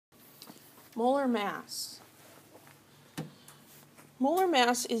Molar mass. Molar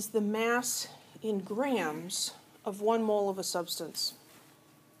mass is the mass in grams of 1 mole of a substance.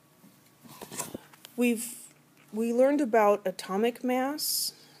 We learned about atomic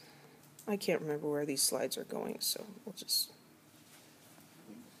mass. I can't remember where these slides are going, so we'll just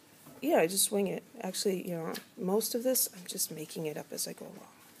wing it. Actually, most of this, I'm just making it up as I go along.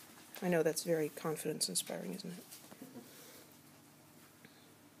 I know that's very confidence-inspiring, isn't it?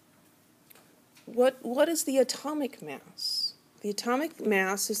 What is the atomic mass? The atomic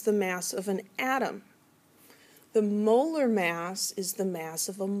mass is the mass of an atom. The molar mass is the mass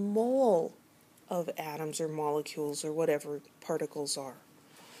of a mole of atoms or molecules or whatever particles are.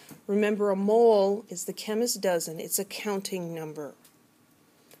 Remember, a mole is the chemist's dozen. It's a counting number.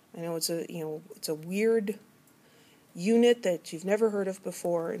 I know it's a weird unit that you've never heard of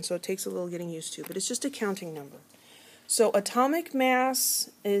before, and so it takes a little getting used to, but it's just a counting number. So atomic mass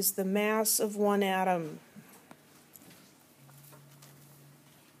is the mass of one atom.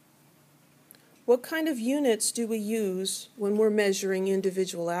 What kind of units do we use when we're measuring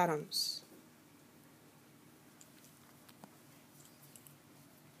individual atoms?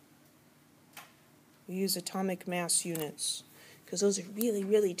 We use atomic mass units because those are really,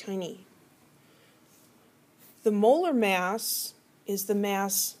 really tiny. The molar mass is the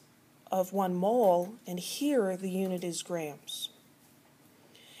mass of 1 mole, and here the unit is grams.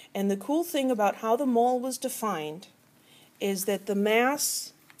 And the cool thing about how the mole was defined is that the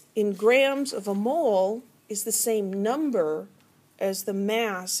mass in grams of a mole is the same number as the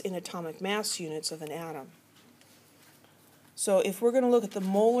mass in atomic mass units of an atom. So if we're going to look at the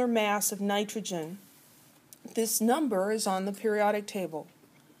molar mass of nitrogen, this number is on the periodic table.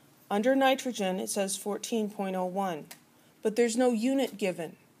 Under nitrogen, it says 14.01, but there's no unit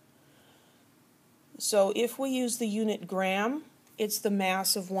given. So if we use the unit gram, it's the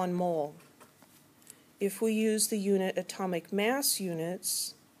mass of 1 mole. If we use the unit atomic mass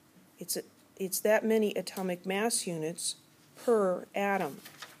units, it's that many atomic mass units per atom.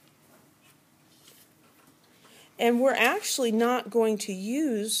 And we're actually not going to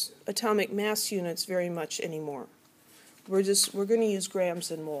use atomic mass units very much anymore. We're going to use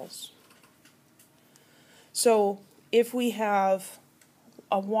grams and moles. So if we have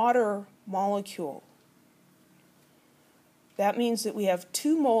a water molecule, that means that we have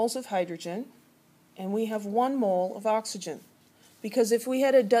 2 moles of hydrogen and we have 1 mole of oxygen. Because if we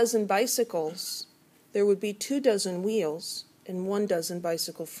had a dozen bicycles, there would be 2 dozen wheels and 1 dozen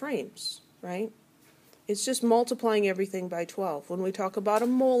bicycle frames, right? It's just multiplying everything by 12. When we talk about a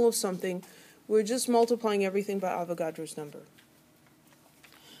mole of something, we're just multiplying everything by Avogadro's number.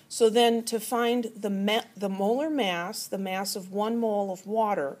 So then to find the molar mass, the mass of 1 mole of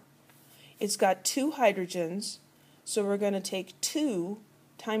water, it's got 2 hydrogens, so we're going to take 2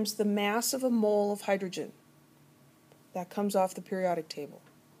 times the mass of a mole of hydrogen. That comes off the periodic table.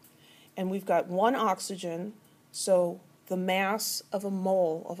 And we've got 1 oxygen, so the mass of a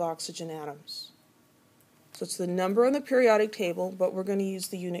mole of oxygen atoms. So it's the number on the periodic table, but we're going to use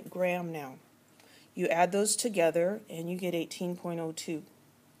the unit gram now. You add those together, and you get 18.02.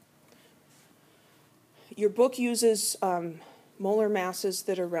 Your book uses molar masses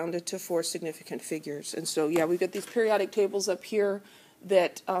that are rounded to 4 significant figures. And so, we've got these periodic tables up here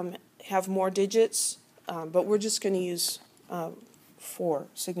that have more digits, but we're just going to use 4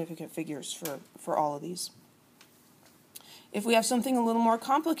 significant figures for all of these. If we have something a little more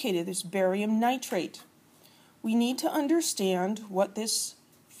complicated, there's barium nitrate. We need to understand what this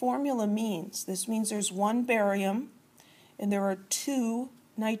formula means. This means there's 1 barium and there are 2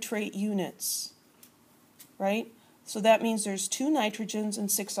 nitrate units, right? So that means there's 2 nitrogens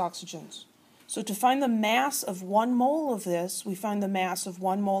and 6 oxygens. So to find the mass of 1 mole of this, we find the mass of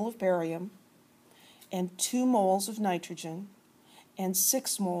 1 mole of barium and 2 moles of nitrogen and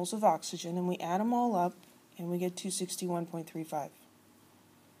 6 moles of oxygen, and we add them all up and we get 261.35.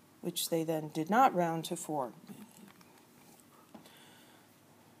 which they then did not round to 4.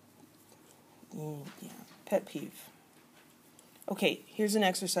 Pet peeve. Okay, here's an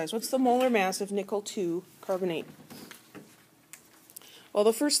exercise. What's the molar mass of nickel 2 carbonate? Well,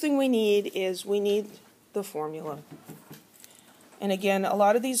 the first thing we need is the formula. And again, a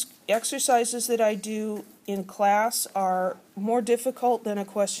lot of these exercises that I do in class are more difficult than a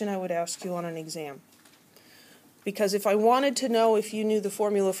question I would ask you on an exam. Because if I wanted to know if you knew the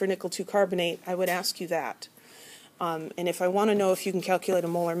formula for nickel 2 carbonate, I would ask you that. And if I want to know if you can calculate a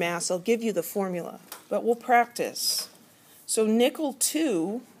molar mass, I'll give you the formula. But we'll practice. So nickel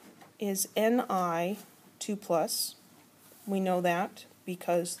 2 is Ni2+. We know that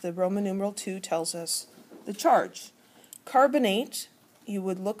because the Roman numeral 2 tells us the charge. Carbonate you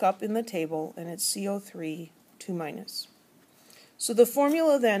would look up in the table, and it's CO3 2 minus. So the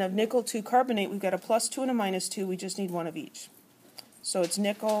formula then of nickel 2 carbonate, we've got a plus 2 and a minus 2. We just need one of each. So it's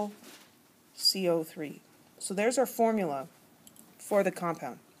nickel CO3. So there's our formula for the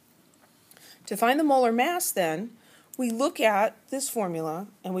compound. To find the molar mass then, we look at this formula,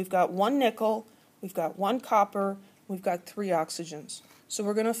 and we've got 1 nickel, we've got 1 copper, we've got 3 oxygens. So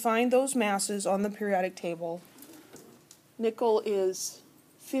we're going to find those masses on the periodic table. Nickel is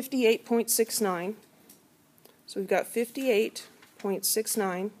 58.69. So we've got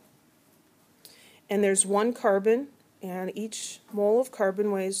 58.69. And there's 1 carbon, and each mole of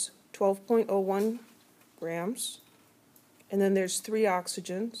carbon weighs 12.01 grams. And then there's 3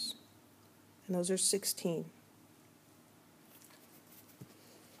 oxygens, and those are 16.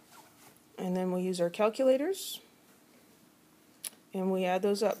 And then we'll use our calculators, and we add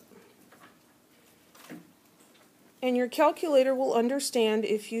those up. And your calculator will understand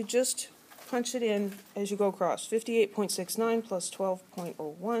if you just punch it in as you go across. 58.69 plus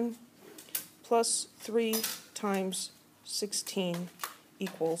 12.01 plus 3 times 16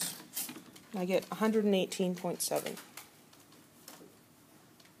 equals, I get 118.7.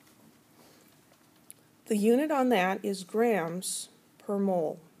 The unit on that is grams per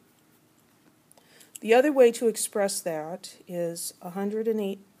mole. The other way to express that is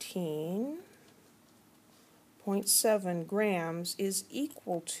 118.7 grams is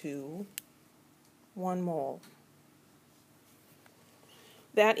equal to 1 mole.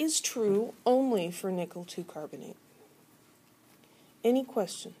 That is true only for nickel 2 carbonate. Any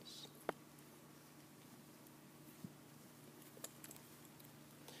questions?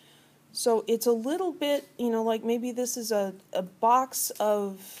 So it's a little bit, like maybe this is a box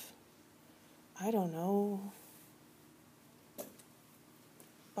of, I don't know,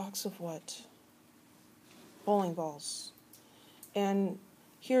 box of what? Bowling balls. And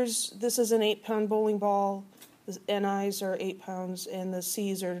this is an 8-pound bowling ball. The NIs are 8 pounds, and the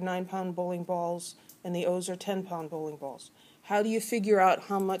Cs are 9-pound bowling balls, and the Os are 10-pound bowling balls. How do you figure out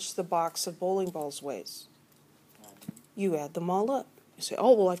how much the box of bowling balls weighs? You add them all up. You say,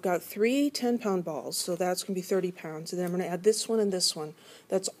 oh, well, I've got 3 10-pound balls, so that's going to be 30 pounds, and then I'm going to add this one and this one.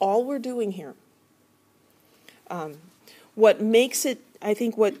 That's all we're doing here. What makes it, I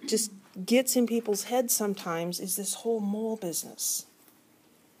think what just gets in people's heads sometimes is this whole mole business.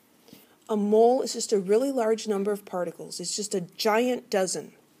 A mole is just a really large number of particles. It's just a giant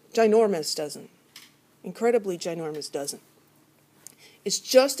dozen, ginormous dozen, incredibly ginormous dozen. It's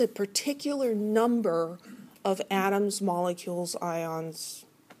just a particular number of atoms, molecules, ions,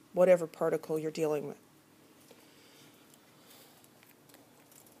 whatever particle you're dealing with.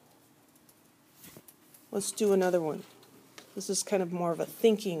 Let's do another one. This is kind of more of a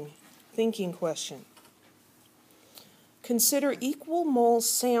thinking question. Consider equal mole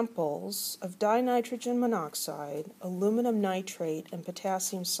samples of dinitrogen monoxide, aluminum nitrate, and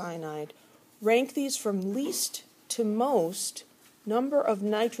potassium cyanide. Rank these from least to most number of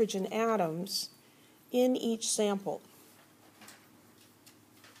nitrogen atoms in each sample.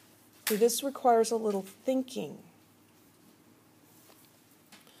 So this requires a little thinking.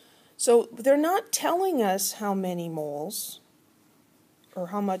 So they're not telling us how many moles or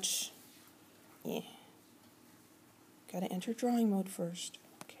how much. Got to enter drawing mode first.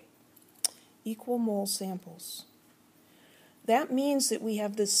 Okay. Equal mole samples. That means that we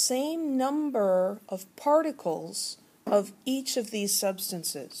have the same number of particles of each of these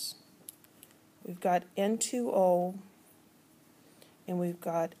substances. We've got N2O, and we've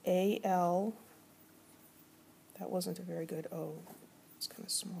got Al. That wasn't a very good O. It's kind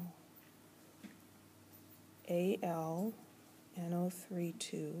of small. Al, NO3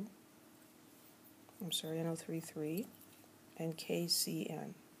 NO3 and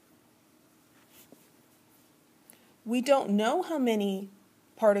KCN. We don't know how many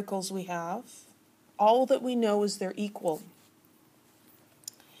particles we have. All that we know is they're equal.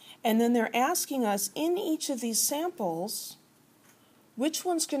 And then they're asking us, in each of these samples, which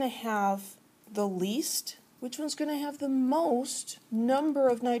one's going to have the least, which one's going to have the most number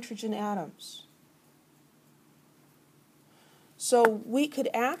of nitrogen atoms. So we could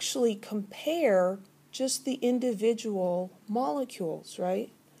actually compare just the individual molecules,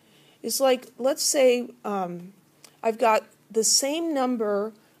 right? It's like, let's say I've got the same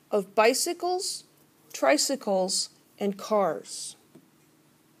number of bicycles, tricycles, and cars.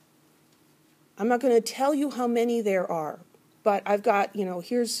 I'm not going to tell you how many there are, but I've got,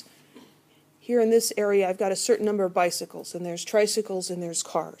 here in this area, I've got a certain number of bicycles, and there's tricycles, and there's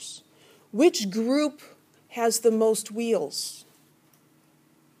cars. Which group has the most wheels?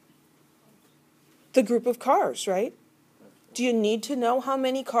 The group of cars, right? Do you need to know how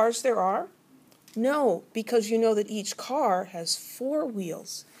many cars there are? No, because you know that each car has 4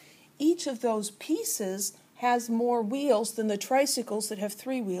 wheels. Each of those pieces has more wheels than the tricycles that have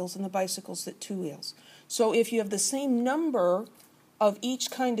 3 wheels and the bicycles that 2 wheels. So if you have the same number of each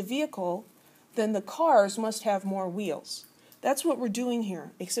kind of vehicle, then the cars must have more wheels. That's what we're doing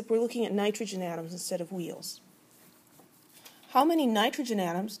here, except we're looking at nitrogen atoms instead of wheels. How many nitrogen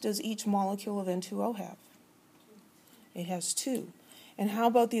atoms does each molecule of N2O have? It has 2. And how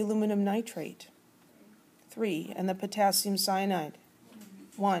about the aluminum nitrate? 3. And the potassium cyanide?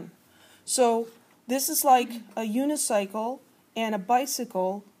 1. So this is like a unicycle and a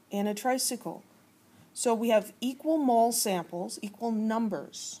bicycle and a tricycle. So we have equal mole samples, equal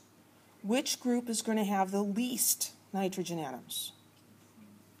numbers. Which group is going to have the least nitrogen atoms?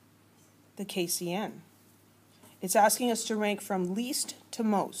 The KCN. It's asking us to rank from least to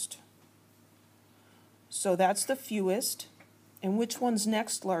most. So that's the fewest. And which one's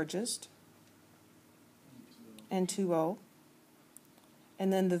next largest? N2O.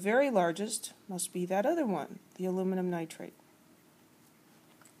 And then the very largest must be that other one, the aluminum nitrate.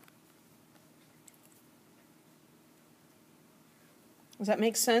 Does that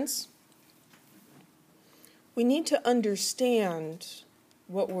make sense? We need to understand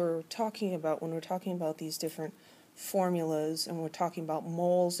what we're talking about when we're talking about these different formulas and we're talking about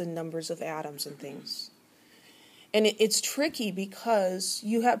moles and numbers of atoms and things. And it's tricky because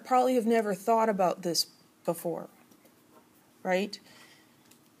you probably have never thought about this before, right?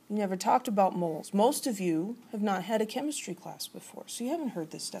 You never talked about moles. Most of you have not had a chemistry class before, so you haven't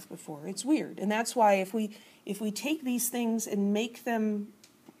heard this stuff before. It's weird. And that's why if we take these things and make them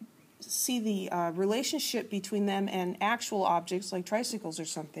see the relationship between them and actual objects like tricycles or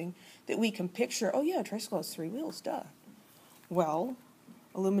something, that we can picture, oh yeah, a tricycle has 3 wheels, duh. Well,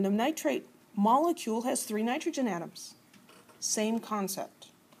 aluminum nitrate molecule has 3 nitrogen atoms. Same concept.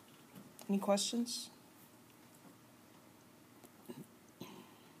 Any questions?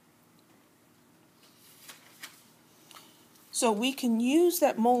 So we can use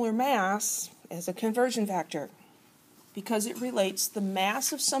that molar mass as a conversion factor because it relates the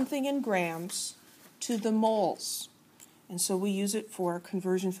mass of something in grams to the moles. And so we use it for a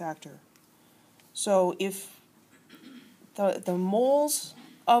conversion factor. So if the moles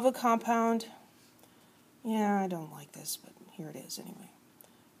of a compound, I don't like this, but here it is anyway.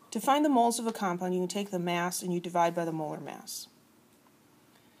 To find the moles of a compound, you can take the mass and you divide by the molar mass.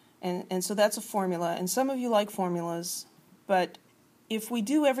 And so that's a formula. And some of you like formulas, but if we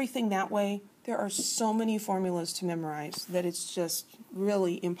do everything that way, there are so many formulas to memorize that it's just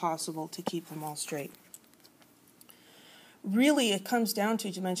really impossible to keep them all straight. Really, it comes down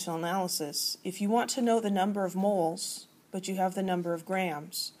to dimensional analysis. If you want to know the number of moles, but you have the number of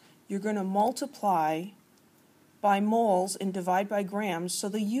grams, you're going to multiply by moles and divide by grams so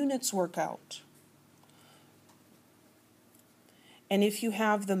the units work out. And if you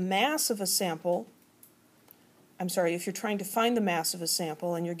have the mass of a sample, if you're trying to find the mass of a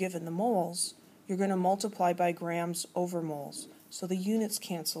sample and you're given the moles, you're going to multiply by grams over moles. So the units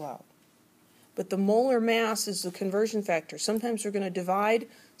cancel out. But the molar mass is the conversion factor. Sometimes we're going to divide,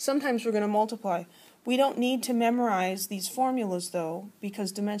 sometimes we're going to multiply. We don't need to memorize these formulas, though,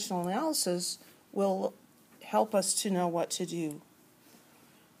 because dimensional analysis will help us to know what to do.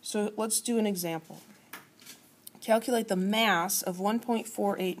 So let's do an example. Calculate the mass of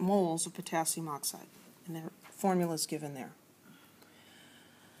 1.48 moles of potassium oxide. And the formula is given there.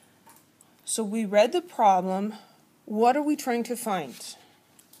 So we read the problem. What are we trying to find?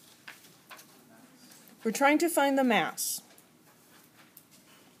 We're trying to find the mass.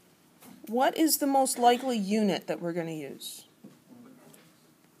 What is the most likely unit that we're going to use?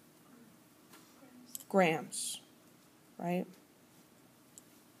 Grams, right?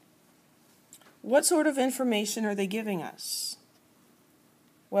 What sort of information are they giving us?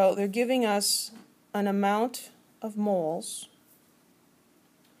 Well, they're giving us an amount of moles,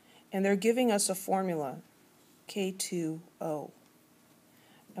 and they're giving us a formula, K2O.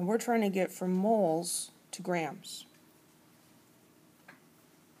 And we're trying to get from moles to grams.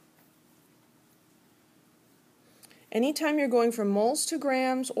 Anytime you're going from moles to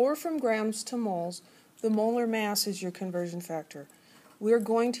grams or from grams to moles, the molar mass is your conversion factor. We're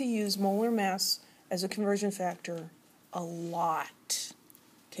going to use molar mass as a conversion factor a lot.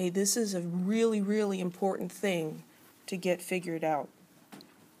 Okay, this is a really, really important thing to get figured out.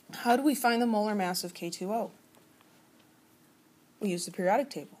 How do we find the molar mass of K2O? We use the periodic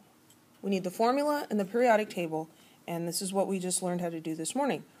table. We need the formula and the periodic table, and this is what we just learned how to do this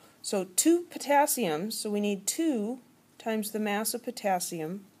morning. So 2 potassiums, so we need 2 times the mass of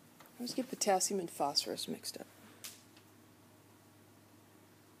potassium. I always get potassium and phosphorus mixed up.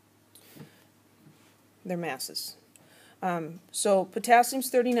 their masses. So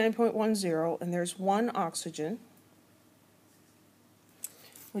potassium's 39.10, and there's one oxygen,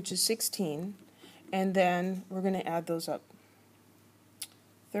 which is 16, and then we're going to add those up.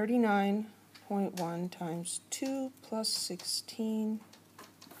 39.1 times 2 plus 16,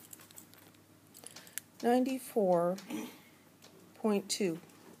 94.2.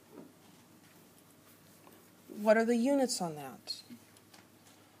 What are the units on that?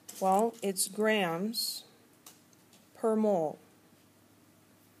 Well, it's grams per mole.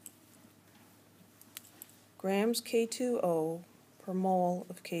 Grams K2O per mole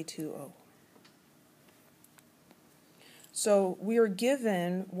of K2O. So we are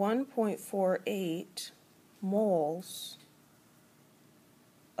given 1.48 moles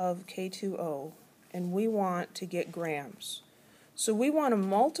of K2O, and we want to get grams. So we want to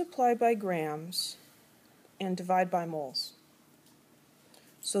multiply by grams and divide by moles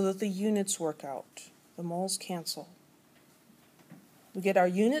so that the units work out. The moles cancel. We get our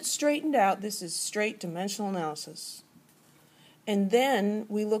units straightened out. This is straight dimensional analysis. And then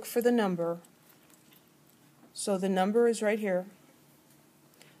we look for the number. So the number is right here,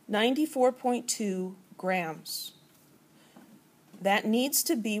 94.2 grams. That needs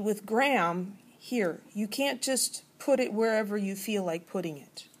to be with gram here. You can't just put it wherever you feel like putting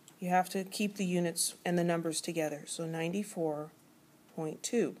it. You have to keep the units and the numbers together. So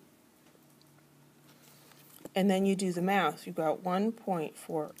 94.2. And then you do the math. You've got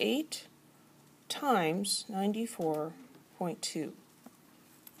 1.48 times 94.2.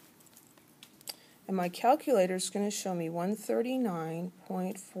 And my calculator is going to show me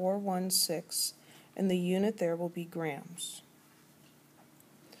 139.416, and the unit there will be grams.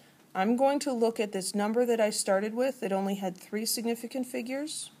 I'm going to look at this number that I started with that only had 3 significant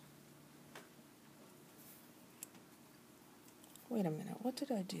figures. Wait a minute, what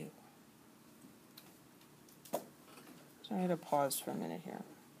did I do? So I had to pause for a minute here.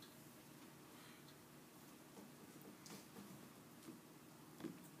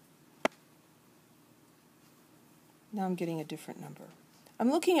 Now I'm getting a different number. I'm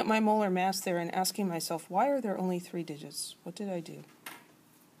looking at my molar mass there and asking myself, why are there only 3 digits? What did I do?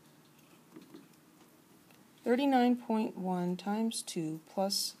 39.1 times 2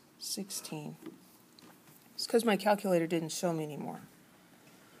 plus 16. It's because my calculator didn't show me anymore.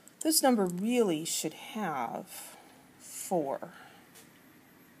 This number really should have 4.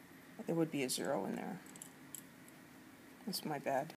 There would be a 0 in there. That's my bad.